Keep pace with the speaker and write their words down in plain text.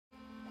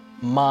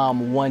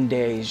Mom one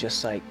day is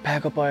just like,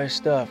 pack up all your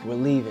stuff, we're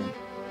leaving.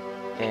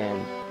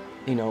 And,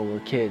 you know,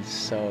 we're kids,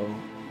 so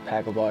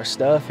pack up our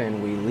stuff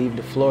and we leave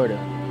to Florida.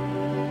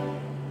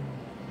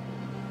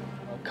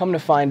 Come to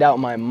find out,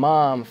 my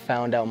mom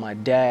found out my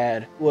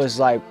dad was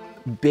like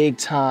big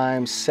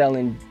time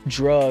selling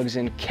drugs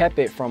and kept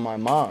it from my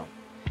mom.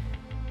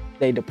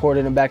 They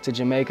deported him back to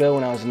Jamaica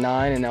when I was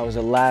 9, and that was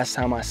the last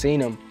time I seen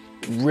him.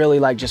 Really,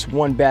 like, just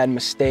one bad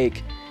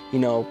mistake, you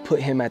know, put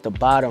him at the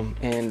bottom.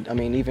 And I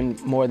mean, even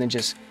more than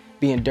just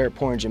being dirt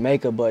poor in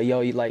Jamaica, but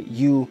yo,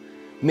 you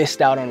missed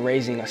out on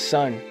raising a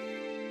son.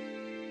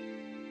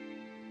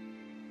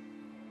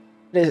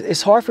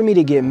 It's hard for me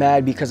to get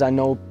mad because I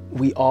know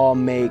we all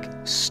make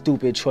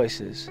stupid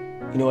choices.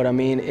 You know what I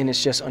mean? And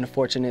it's just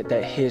unfortunate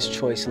that his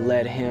choice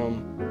led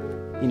him,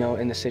 you know,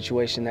 in the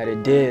situation that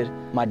it did.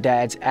 My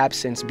dad's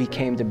absence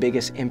became the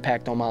biggest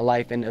impact on my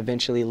life and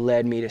eventually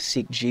led me to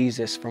seek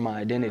Jesus for my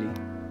identity.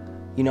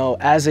 You know,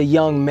 as a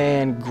young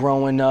man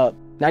growing up,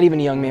 not even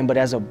a young man, but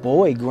as a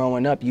boy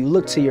growing up, you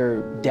look to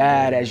your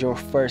dad as your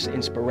first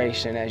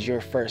inspiration, as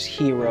your first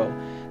hero,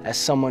 as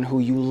someone who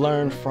you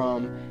learn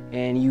from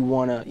and you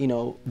want to, you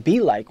know, be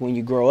like when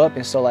you grow up.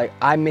 And so, like,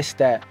 I missed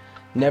that,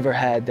 never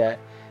had that,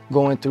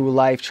 going through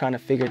life trying to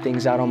figure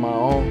things out on my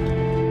own.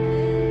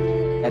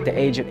 At the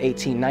age of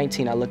 18,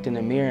 19, I looked in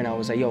the mirror and I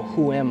was like, yo,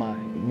 who am I?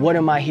 What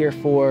am I here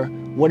for?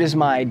 What is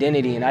my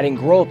identity? And I didn't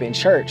grow up in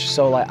church.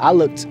 So, like, I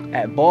looked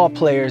at ball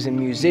players and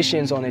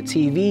musicians on the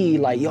TV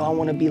like, yo, I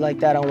want to be like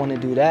that. I want to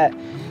do that.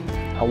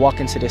 I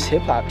walked into this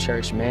hip hop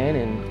church, man,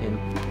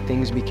 and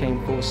things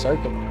became full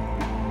circle.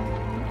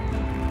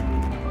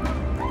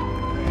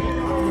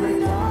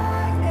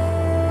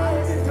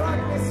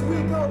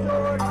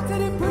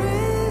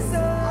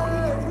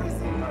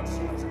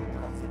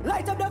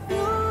 Light up the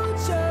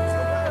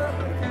future,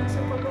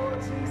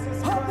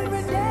 hope and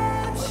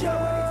redemption,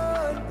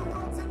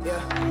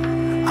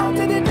 yeah. Out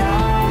in the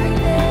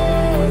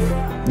darkness.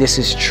 This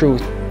is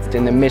truth.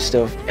 In the midst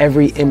of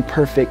every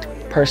imperfect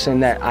person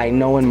that I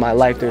know in my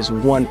life, there's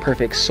one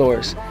perfect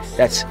source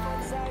that's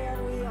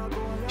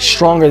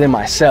stronger than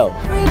myself.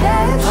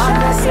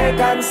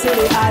 Redemption.